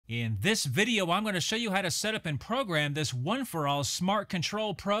In this video, I'm going to show you how to set up and program this One4All Smart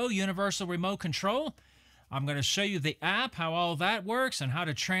Control Pro Universal Remote Control. I'm going to show you the app, how all that works, and how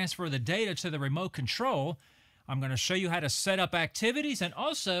to transfer the data to the remote control. I'm going to show you how to set up activities, and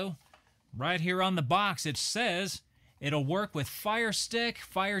also, right here on the box, it says it'll work with Fire Stick,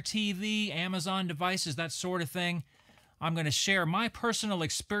 Fire TV, Amazon devices, that sort of thing. I'm going to share my personal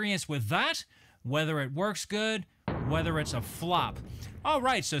experience with that, whether it works good, whether it's a flop. All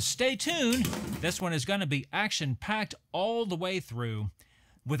right, so stay tuned. This one is going to be action-packed all the way through.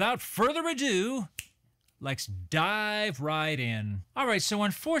 Without further ado, let's dive right in. All right, so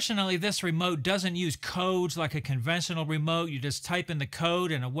unfortunately, this remote doesn't use codes like a conventional remote. You just type in the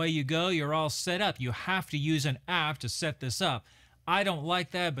code and away you go. You're all set up. You have to use an app to set this up. I don't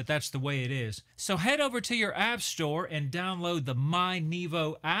like that, but that's the way it is. So head over to your app store and download the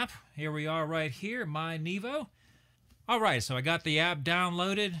MyNevo app. Here we are right here, MyNevo. All right, so I got the app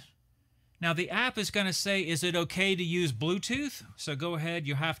downloaded. Now the app is going to say, is it okay to use Bluetooth? So go ahead,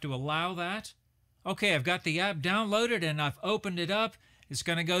 you have to allow that. Okay, I've got the app downloaded and I've opened it up. It's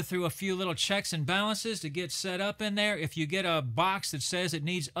going to go through a few little checks and balances to get set up in there. If you get a box that says it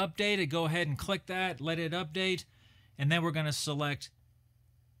needs updated, go ahead and click that, let it update. And then we're going to select,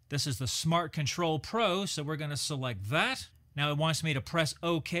 this is the Smart Control Pro, so we're going to select that. Now it wants me to press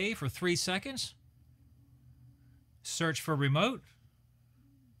OK for 3 seconds. Search for remote.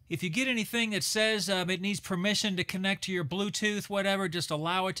 If you get anything that says it needs permission to connect to your Bluetooth, whatever, just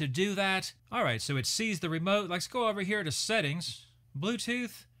allow it to do that. All right, so it sees the remote. Let's go over here to Settings,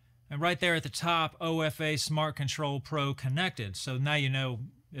 Bluetooth, and right there at the top, OFA Smart Control Pro connected. So now you know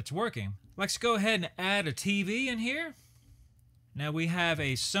it's working. Let's go ahead and add a TV in here. Now we have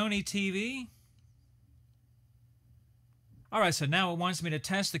a Sony TV. All right, so now it wants me to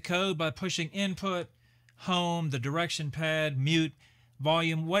test the code by pushing input, home, the direction pad, mute,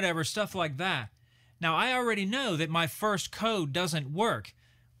 volume, whatever, stuff like that. Now I already know that my first code doesn't work,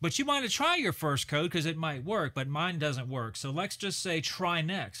 but you want to try your first code because it might work, but mine doesn't work. So let's just say try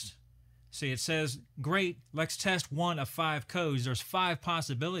next. See, it says, great, let's test 1 of 5 codes. There's 5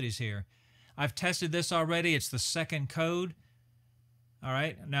 possibilities here. I've tested this already. It's the second code. All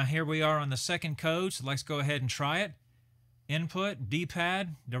right, now here we are on the second code, so let's go ahead and try it. Input,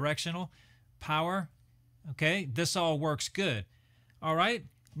 D-pad, directional, power. Okay, this all works good. All right,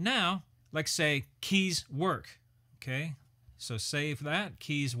 now let's say keys work. Okay, so save that,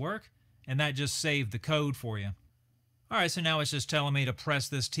 keys work, and that just saved the code for you. All right, so now it's just telling me to press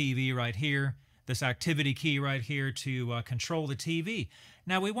this TV right here, this activity key right here to control the TV.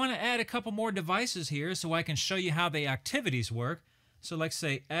 Now we want to add a couple more devices here so I can show you how the activities work. So let's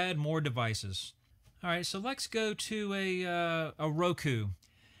say add more devices. All right, so let's go to a Roku.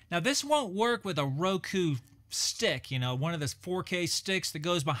 Now this won't work with a Roku stick, you know, one of those 4K sticks that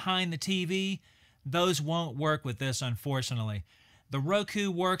goes behind the TV. Those won't work with this, unfortunately. The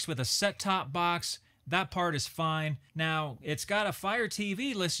Roku works with a set-top box. That part is fine. Now, it's got a Fire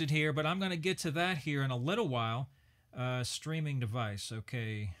TV listed here, but I'm going to get to that here in a little while. Streaming device,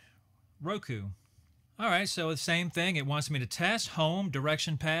 okay. Roku. All right, so the same thing. It wants me to test, home,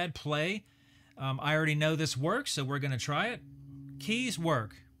 direction pad, play. I already know this works, so we're going to try it. Keys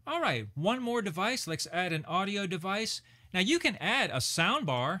work. All right, one more device. Let's add an audio device. Now, you can add a sound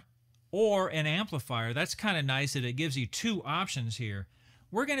bar or an amplifier. That's kind of nice that it gives you 2 options here.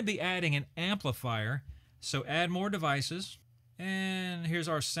 We're going to be adding an amplifier, so add more devices. And here's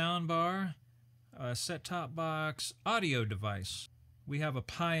our sound bar, set-top box, audio device. We have a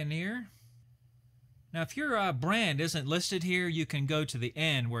Pioneer. Now, if your brand isn't listed here, you can go to the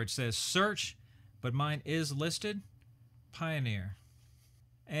end where it says search, but mine is listed, Pioneer.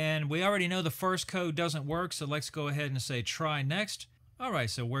 And we already know the first code doesn't work, so let's go ahead and say try next. All right,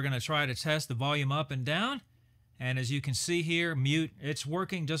 so we're going to try to test the volume up and down. And as you can see here, mute, it's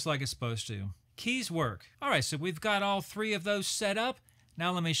working just like it's supposed to. Keys work. All right, so we've got all 3 of those set up.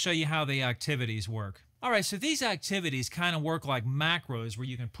 Now let me show you how the activities work. All right, so these activities kind of work like macros where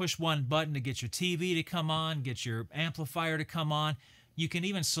you can push one button to get your TV to come on, get your amplifier to come on. You can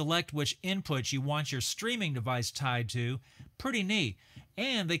even select which inputs you want your streaming device tied to. Pretty neat.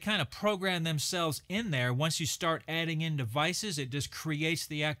 And they kind of program themselves in there. Once you start adding in devices, it just creates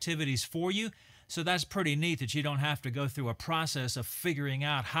the activities for you. So that's pretty neat that you don't have to go through a process of figuring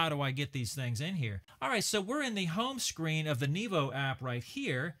out how do I get these things in here. All right, so we're in the home screen of the Nevo app right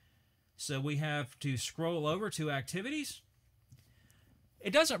here. So we have to scroll over to activities.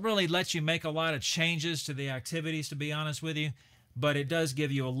 It doesn't really let you make a lot of changes to the activities, to be honest with you, but it does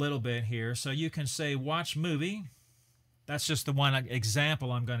give you a little bit here. So you can say watch movie. That's just the one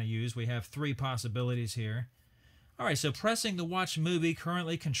example I'm going to use. We have 3 possibilities here. All right, so pressing the watch movie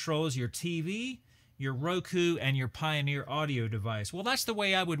currently controls your TV, your Roku, and your Pioneer audio device. Well, that's the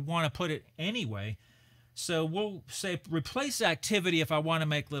way I would want to put it anyway. So we'll say replace activity if I want to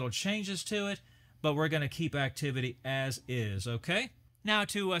make little changes to it, but we're going to keep activity as is, okay? Now,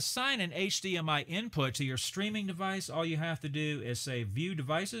 to assign an HDMI input to your streaming device, all you have to do is say View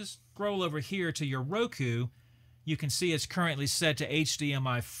Devices, scroll over here to your Roku. You can see it's currently set to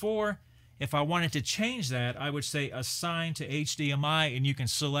HDMI 4. If I wanted to change that, I would say Assign to HDMI, and you can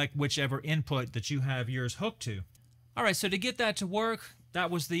select whichever input that you have yours hooked to. All right, so to get that to work, that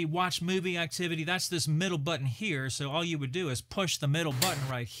was the watch movie activity. That's this middle button here. So all you would do is push the middle button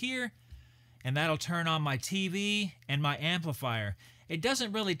right here, and that'll turn on my TV and my amplifier. It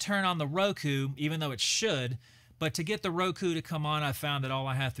doesn't really turn on the Roku, even though it should, but to get the Roku to come on, I found that all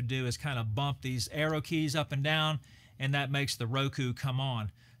I have to do is kind of bump these arrow keys up and down, and that makes the Roku come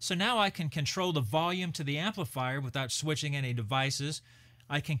on. So now I can control the volume to the amplifier without switching any devices.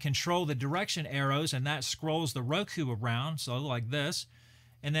 I can control the direction arrows, and that scrolls the Roku around, so like this.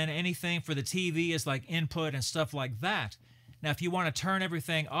 And then anything for the TV is like input and stuff like that. Now, if you want to turn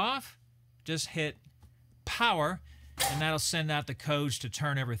everything off, just hit power, and that'll send out the codes to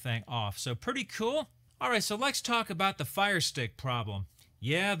turn everything off. So pretty cool. All right, so let's talk about the Fire Stick problem.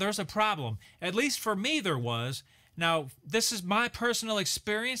 Yeah, there's a problem. At least for me there was. Now, this is my personal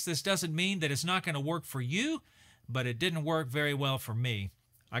experience. This doesn't mean that it's not going to work for you, but it didn't work very well for me.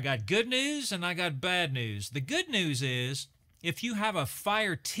 I got good news and I got bad news. The good news is if you have a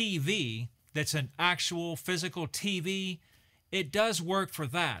Fire TV that's an actual physical TV, it does work for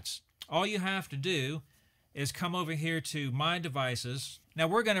that. All you have to do is come over here to My Devices. Now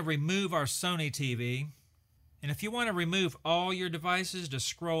we're going to remove our Sony TV. And if you want to remove all your devices, just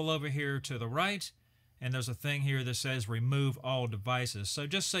scroll over here to the right. And there's a thing here that says Remove All Devices. So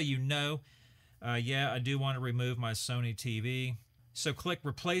just so you know, yeah, I do want to remove my Sony TV. So click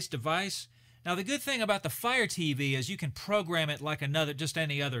Replace Device. Now the good thing about the Fire TV is you can program it like just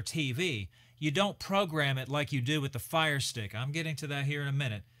any other TV. You don't program it like you do with the Fire Stick. I'm getting to that here in a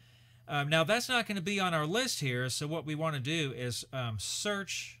minute. Now that's not going to be on our list here, so what we want to do is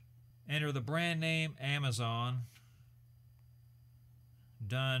search, enter the brand name Amazon.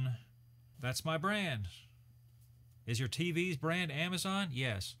 Done. That's my brand. Is your TV's brand Amazon?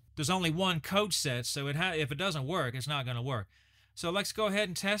 Yes. There's only one code set, so if it doesn't work, it's not going to work. So let's go ahead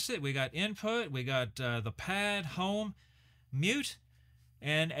and test it. We got input, we got the pad, home, mute,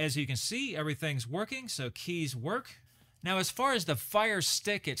 and as you can see, everything's working, so keys work. Now, as far as the Fire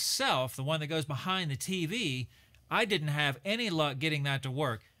Stick itself, the one that goes behind the TV, I didn't have any luck getting that to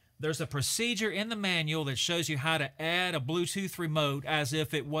work. There's a procedure in the manual that shows you how to add a Bluetooth remote as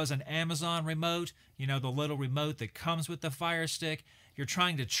if it was an Amazon remote, you know, the little remote that comes with the Fire Stick. You're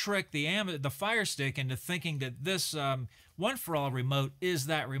trying to trick the Fire Stick into thinking that this One4All remote is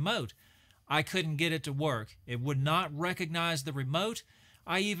that remote. I couldn't get it to work. It would not recognize the remote.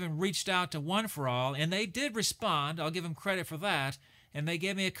 I even reached out to One4All, and they did respond. I'll give them credit for that. And they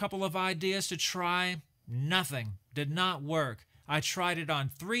gave me a couple of ideas to try. Nothing. Did not work. I tried it on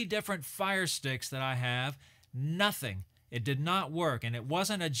 3 different Fire Sticks that I have. Nothing. It did not work, and it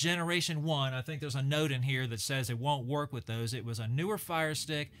wasn't a Generation 1. I think there's a note in here that says it won't work with those. It was a newer Fire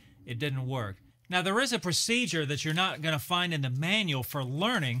Stick. It didn't work. Now, there is a procedure that you're not going to find in the manual for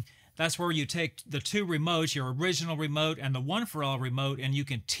learning. That's where you take the 2 remotes, your original remote and the One4All remote, and you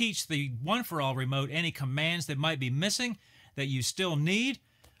can teach the One4All remote any commands that might be missing that you still need.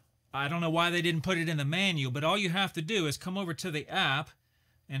 I don't know why they didn't put it in the manual, but all you have to do is come over to the app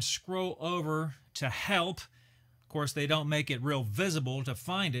and scroll over to Help. Of course, they don't make it real visible to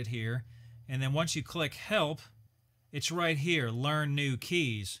find it here. And then once you click Help, it's right here, Learn New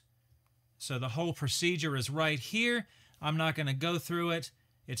Keys. So the whole procedure is right here. I'm not going to go through it.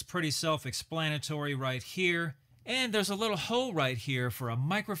 It's pretty self-explanatory right here. And there's a little hole right here for a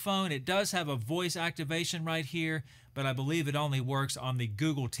microphone. It does have a voice activation right here, but I believe it only works on the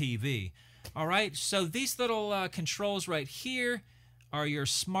Google TV. All right, so these little controls right here are your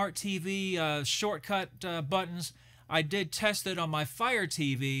Smart TV shortcut buttons. I did test it on my Fire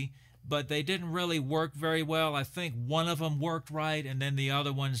TV, but they didn't really work very well. I think one of them worked right, and then the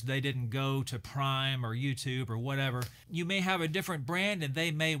other ones, they didn't go to Prime or YouTube or whatever. You may have a different brand, and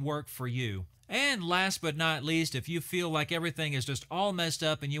they may work for you. And last but not least, if you feel like everything is just all messed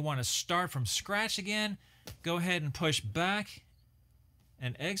up and you want to start from scratch again, go ahead and push back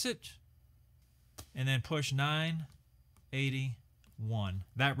and exit, and then push 981.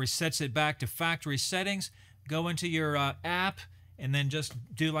 That resets it back to factory settings. Go into your app, and then just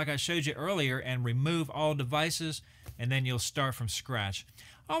do like I showed you earlier and remove all devices, and then you'll start from scratch.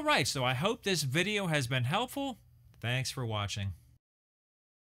 All right, so I hope this video has been helpful. Thanks for watching.